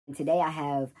Today I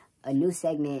have a new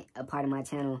segment, a part of my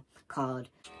channel called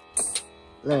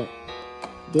Look,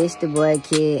 this the boy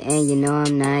kid and you know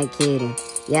I'm not kidding.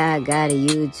 Yeah, I got a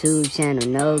YouTube channel,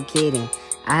 no kidding.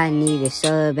 I need a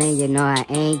sub and you know I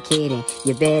ain't kidding.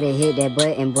 You better hit that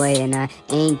button, boy, and I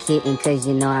ain't kidding. Cause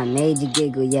you know I made you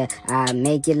giggle, yeah, I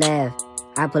make you laugh.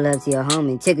 I pull up to your home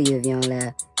and tickle you if you don't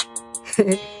laugh.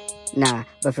 Nah,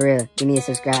 but for real, give me a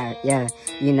subscribe, yeah.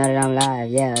 You know that I'm live,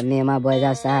 yeah. Me and my boys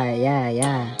outside,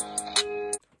 yeah.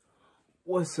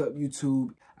 What's up,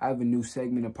 YouTube? I have a new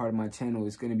segment, a part of my channel.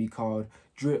 It's going to be called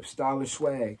Drip, Style, or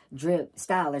Swag. Drip,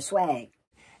 style, or swag.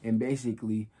 And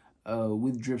basically,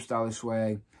 with Drip, Style, or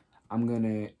Swag, I'm going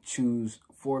to choose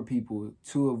 4 people,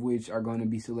 2 of which are going to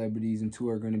be celebrities and 2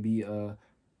 are going to be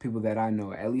people that I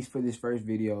know. At least for this first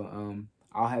video,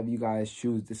 I'll have you guys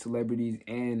choose the celebrities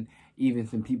and even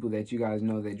some people that you guys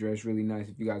know that dress really nice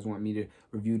if you guys want me to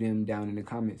review them down in the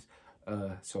comments.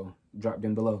 So drop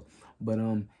them below. But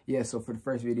yeah, so for the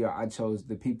first video I chose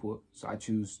the people. So I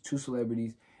choose 2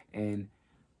 celebrities and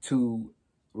 2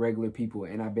 regular people,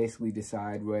 and I basically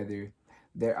decide whether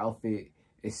their outfit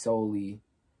is solely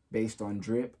based on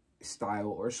drip, style,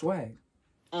 or swag.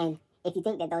 And if you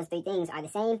think that those 3 things are the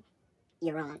same,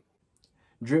 you're wrong.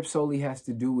 Drip solely has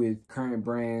to do with current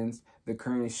brands, the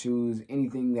current shoes,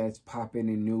 anything that's popping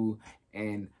and new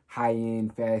and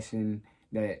high-end fashion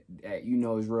that you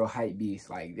know is real hype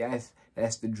beast. Like that's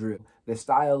the drip. The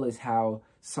style is how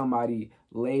somebody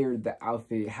layered the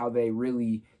outfit, how they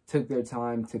really took their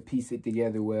time to piece it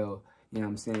together well. You know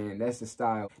what I'm saying? That's the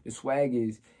style. The swag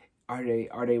is, are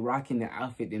they rocking the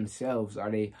outfit themselves?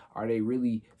 Are they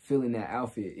really feeling that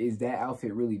outfit? Is that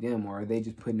outfit really them, or are they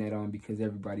just putting that on because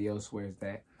everybody else wears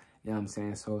that? You know what I'm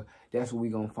saying? So that's what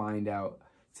we're gonna find out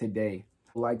today.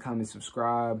 Like, comment,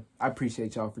 subscribe. I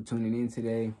appreciate y'all for tuning in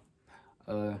today.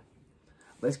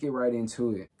 Let's get right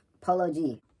into it. Polo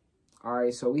G. All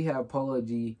right, so we have Polo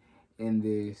G in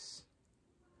this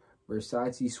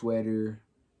Versace sweater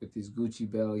with this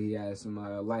Gucci belt. He has some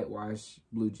light wash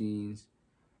blue jeans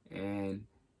and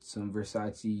some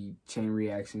Versace chain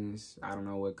reactions. I don't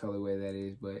know what colorway that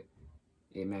is, but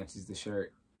it matches the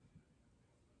shirt.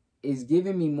 It's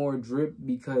giving me more drip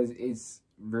because it's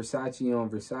Versace on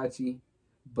Versace,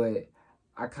 but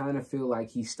I kind of feel like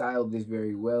he styled this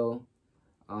very well.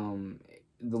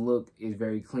 The look is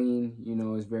very clean, you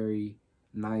know, it's very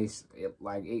nice.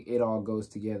 It all goes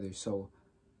together. So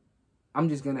I'm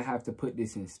just gonna have to put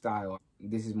this in style.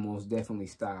 This is most definitely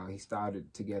style. He styled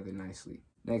it together nicely.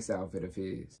 Next outfit of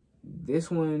his.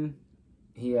 This one,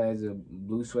 he has a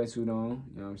blue sweatsuit on,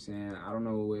 you know what I'm saying? I don't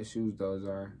know what shoes those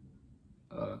are.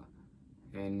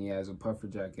 And he has a puffer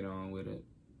jacket on with a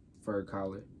fur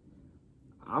collar.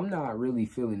 I'm not really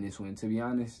feeling this one, to be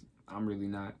honest. I'm really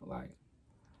not. Like,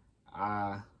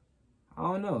 I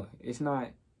don't know. This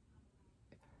ain't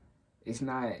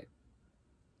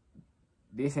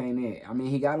it. I mean,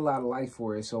 he got a lot of likes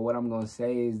for it. So what I'm going to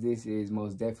say is this is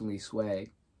most definitely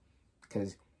swag.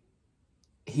 Because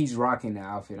he's rocking the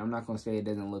outfit. I'm not going to say it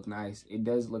doesn't look nice. It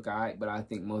does look alright, but I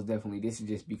think most definitely this is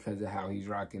just because of how he's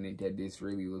rocking it that this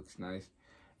really looks nice.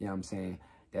 You know what I'm saying?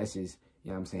 That's just, you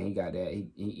know what I'm saying? He got that.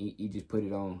 He just put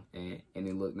it on and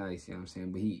it looked nice. You know what I'm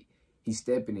saying? But he's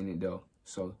stepping in it though.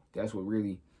 So that's what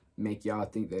really make y'all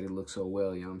think that it looks so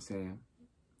well. You know what I'm saying?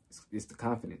 It's the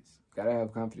confidence. Gotta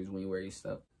have confidence when you wear your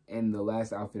stuff. And the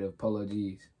last outfit of Polo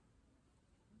G's,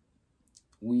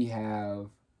 we have,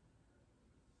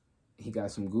 he got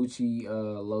some Gucci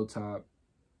low top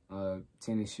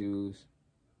tennis shoes.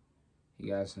 He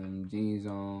got some jeans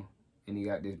on, and he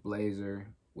got this blazer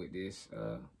with this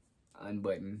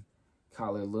unbuttoned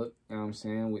collar look, you know what I'm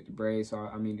saying, with the braids. So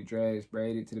I mean the dreads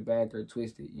braided to the back or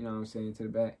twisted, you know what I'm saying, to the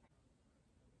back.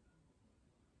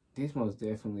 This most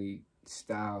definitely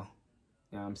style,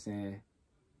 you know what I'm saying.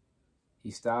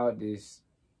 He styled this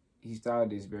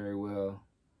very well.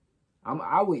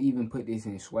 I would even put this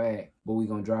in swag, but we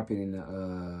gonna drop it in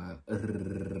the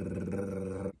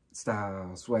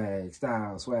style, swag,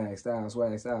 style, swag, style,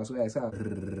 swag, style, swag, style,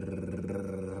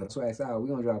 swag, style. We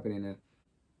gonna drop it in the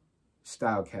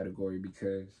style category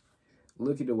because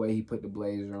look at the way he put the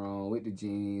blazer on with the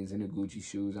jeans and the Gucci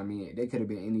shoes. I mean, they could have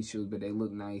been any shoes, but they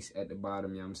look nice at the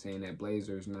bottom. You know what I'm saying? That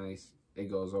blazer is nice. It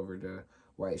goes over the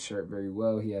white shirt very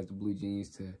well. He has the blue jeans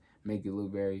to make it look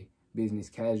very business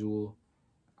casual.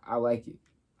 I like it.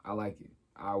 I like it.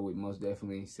 I would most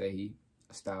definitely say he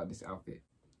styled this outfit.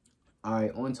 All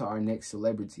right, on to our next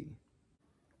celebrity.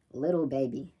 Lil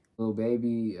Baby. Lil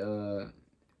Baby,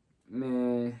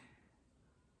 man,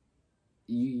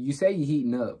 you say you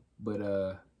heating up, but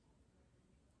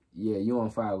yeah, you on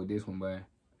fire with this one, boy,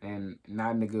 and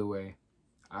not in a good way.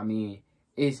 I mean,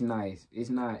 it's nice. It's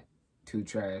not too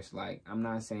trash. Like, I'm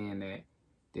not saying that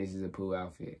this is a Pooh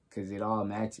outfit, because it all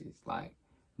matches. Like,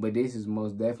 but this is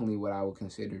most definitely what I would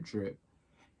consider drip.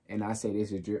 And I say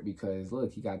this is drip because,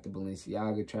 look, he got the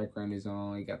Balenciaga track runners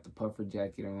on. He got the puffer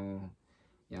jacket on.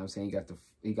 You know what I'm saying?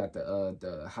 He got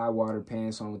the high water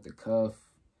pants on with the cuff.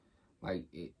 Like,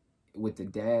 with the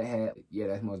dad hat. Yeah,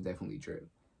 that's most definitely drip.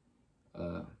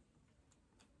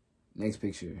 Next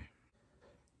picture.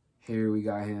 Here we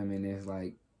got him in this,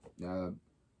 like,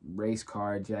 race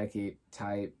car jacket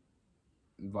type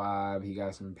vibe. He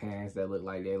got some pants that look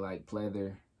like they like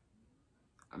pleather.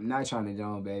 I'm not trying to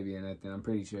Joan baby or nothing. I'm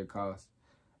pretty sure it costs.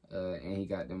 And he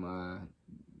got them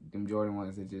Jordan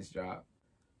ones that just dropped.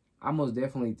 I most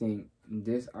definitely think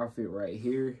this outfit right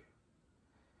here,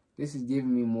 this is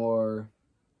giving me more,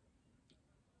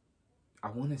 I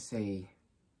want to say,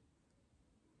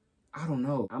 I don't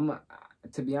know.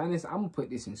 To be honest, I'm going to put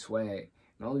this in swag.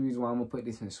 The only reason why I'm going to put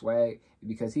this in swag is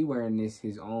because he wearing this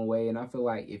his own way. And I feel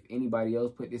like if anybody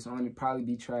else put this on, it'd probably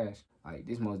be trash. Like,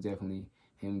 this most definitely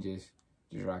him just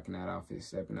rocking that outfit,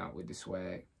 stepping out with the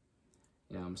swag.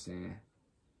 You know what I'm saying?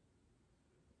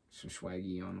 Some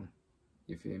swaggy on him.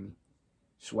 You feel me?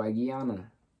 Swaggy on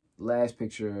him. Last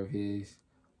picture of his,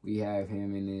 we have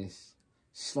him in this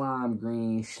slime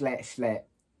green, slap,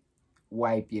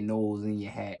 wipe your nose and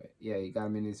your hat. Yeah, you got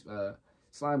him in this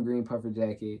slime green puffer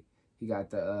jacket. He got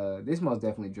the, this most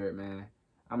definitely drip, man.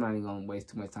 I'm not even going to waste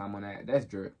too much time on that. That's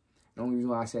drip. The only reason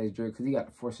why I say it's drip because he got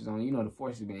the forces on. You know the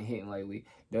forces been hitting lately.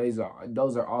 Those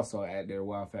are also at their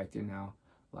wow factor now,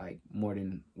 like more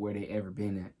than where they ever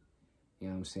been at. You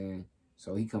know what I'm saying?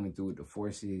 So he coming through with the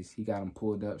forces. He got them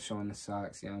pulled up, showing the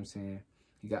socks. You know what I'm saying?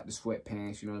 He got the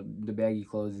sweatpants. You know, the baggy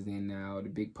clothes is in now. The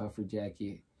big puffer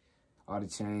jacket. All the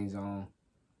chains on.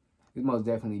 It's most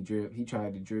definitely drip. He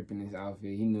tried to drip in this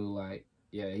outfit. He knew, like,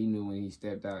 yeah, he knew when he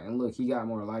stepped out. And look, he got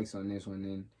more likes on this one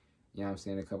than, you know what I'm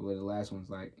saying, a couple of the last ones.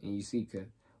 Like, and you see, cause,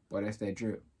 boy, that's that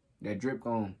drip. That drip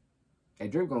gonna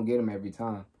get him every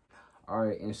time. All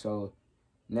right, and so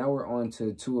now we're on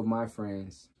to two of my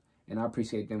friends. And I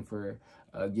appreciate them for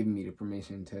giving me the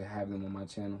permission to have them on my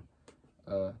channel.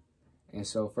 And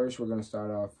so first we're going to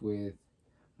start off with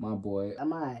my boy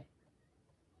Ahmad,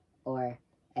 or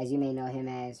as you may know him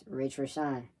as Rich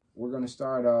Rashawn. We're going to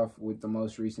start off with the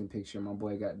most recent picture. My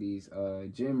boy got these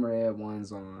gym red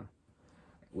ones on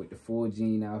with the full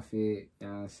jean outfit. You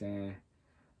know what I'm saying?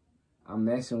 I'm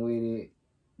messing with it.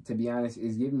 To be honest,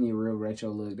 it's giving me a real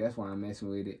retro look. That's why I'm messing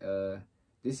with it.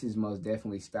 This is most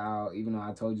definitely style. Even though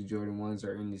I told you Jordan 1s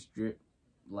are in this drip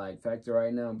like factor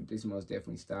right now, but this is most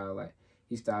definitely style. Like,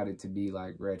 he styled it to be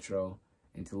like retro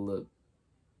and to look,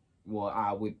 well,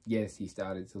 I would guess he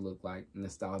styled it to look like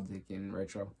nostalgic and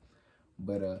retro.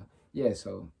 But yeah,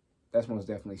 so that's most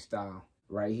definitely style.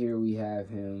 Right here we have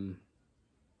him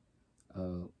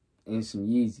in some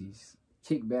Yeezys,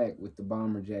 kick back with the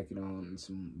bomber jacket on and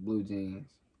some blue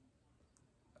jeans.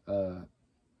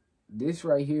 This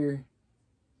right here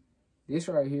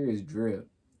is drip.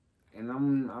 And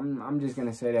I'm just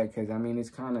gonna say that because I mean it's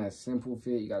kind of a simple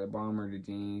fit. You got the bomber, the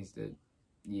jeans, the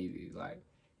Yeezys. Like,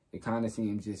 it kind of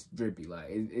seems just drippy. Like,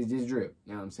 it's just drip.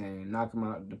 You know what I'm saying? Knock them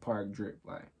out the park, drip.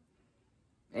 Like,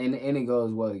 and it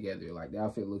goes well together. Like, the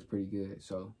outfit looks pretty good.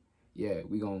 So yeah,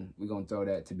 we gonna throw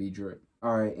that to be drip.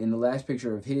 All right, in the last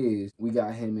picture of his, we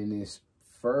got him in this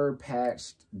fur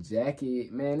patched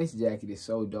jacket. Man, this jacket is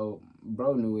so dope.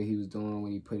 Bro knew what he was doing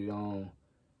when he put it on.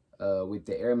 With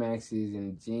the Air Maxes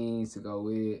and jeans to go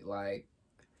with it. Like,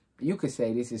 you could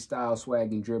say this is style,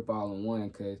 swag, and drip all in one,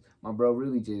 because my bro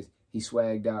really just, he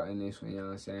swagged out in this one, you know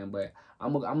what I'm saying? But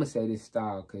I'm gonna say this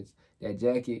style, because that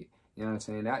jacket, you know what I'm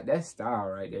saying, that's style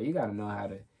right there. You got to know how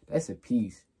to, that's a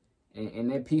piece.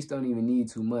 And that piece don't even need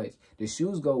too much. The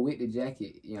shoes go with the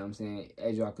jacket, you know what I'm saying,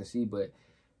 as y'all can see, but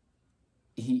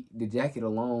the jacket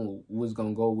alone was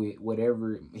gonna go with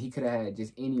whatever. He could have had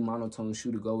just any monotone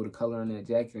shoe to go with the color on that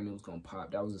jacket and it was gonna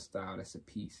pop. That was a style. That's a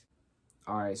piece.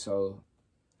 All right, so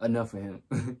enough of him.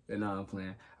 No, I'm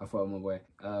playing. I fuck my boy.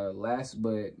 Last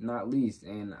but not least,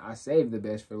 and I saved the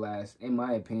best for last, in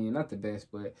my opinion. Not the best,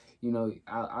 but you know,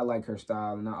 I like her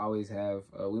style and I always have.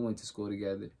 We went to school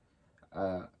together.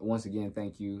 Once again,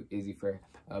 thank you, Izzy, for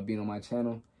being on my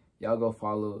channel. Y'all go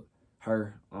follow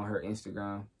her on her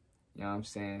Instagram. You know what I'm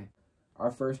saying?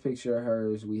 Our first picture of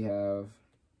hers, we have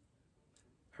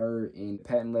her in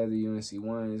patent leather UNC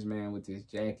 1s, man, with this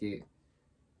jacket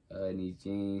and these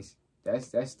jeans.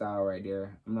 That's style right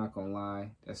there. I'm not gonna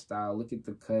lie. That's style. Look at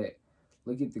the cut.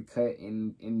 Look at the cut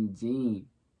in the jean.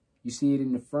 You see it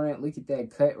in the front. Look at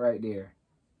that cut right there.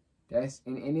 And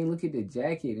then look at the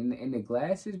jacket and the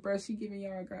glasses, bro. She giving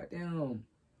y'all goddamn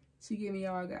She giving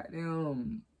y'all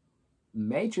goddamn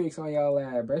Matrix on y'all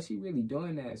ass, bro. She really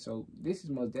doing that. So this is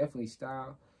most definitely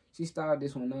style. She styled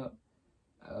this one up.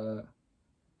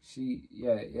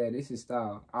 This is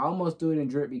style. I almost threw it in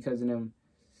drip because of them.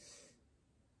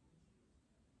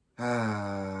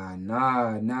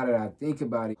 Now that I think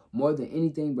about it, more than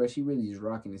anything, bro, she really is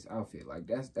rocking this outfit. Like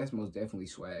that's most definitely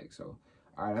swag. So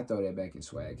all right, I throw that back in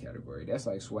swag category. That's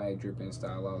like swag, drip, and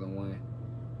style all in one.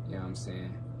 You know what I'm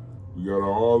saying? We got an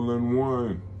all in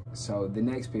one. So the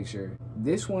next picture,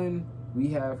 this one, we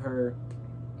have her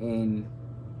in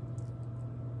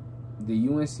the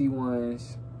UNC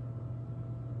ones,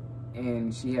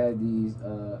 and she had these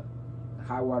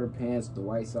high water pants with the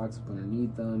white socks up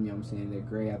underneath them. You know what I'm saying? They're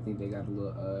gray. I think they got a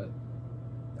little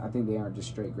I think they aren't just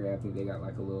straight gray. I think they got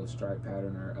like a little stripe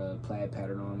pattern or plaid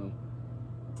pattern on them.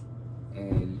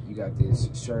 And you got this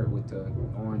shirt with the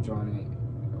orange on it,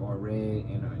 or red,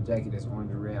 and a jacket that's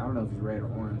orange or red. I don't know if it's red or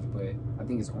orange, but I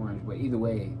think it's orange. But either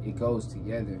way, it goes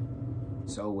together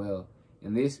so well.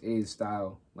 And this is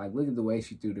style. Like, look at the way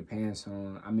she threw the pants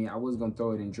on. I mean, I was gonna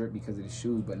throw it in drip because of the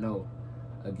shoes, but no.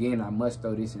 Again, I must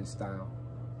throw this in style.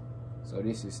 So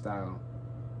this is style,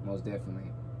 most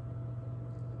definitely.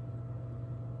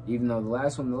 Even though the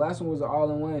last one was an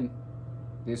all-in-one,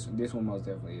 this one most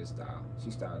definitely is style.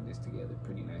 She styled this together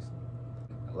pretty nicely.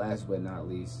 Last but not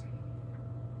least,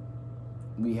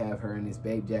 we have her in this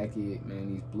babe jacket, man,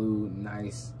 these blue,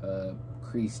 nice,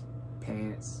 creased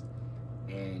pants,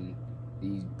 and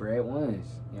these bread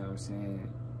ones, you know what I'm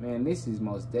saying? Man, this is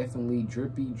most definitely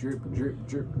drippy, drip, drip,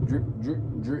 drip, drip, drip,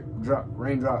 drip, drop,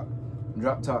 raindrop,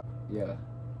 drop top. Yeah,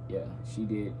 she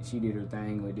did her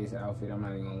thing with this outfit, I'm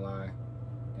not even gonna lie.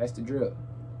 That's the drip,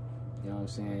 you know what I'm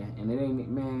saying? And it ain't,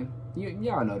 man,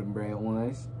 y'all know them bread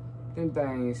ones, them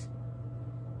things.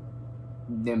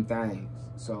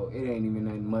 So it ain't even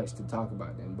nothing much to talk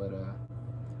about them, but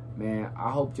man,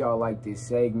 I hope y'all like this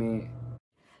segment.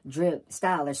 Drip,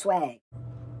 style, or swag.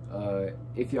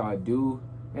 If y'all do,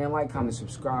 man, like, comment,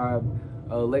 subscribe.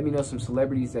 Let me know some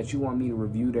celebrities that you want me to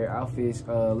review their outfits.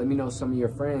 Let me know some of your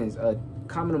friends.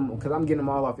 Comment them, because I'm getting them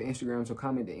all off of Instagram, so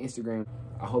comment to Instagram.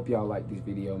 I hope y'all like this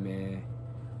video, man.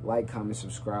 Like, comment,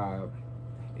 subscribe.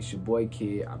 It's your boy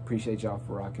Kid. I appreciate y'all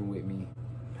for rocking with me.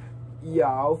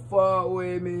 Y'all fuck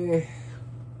with me.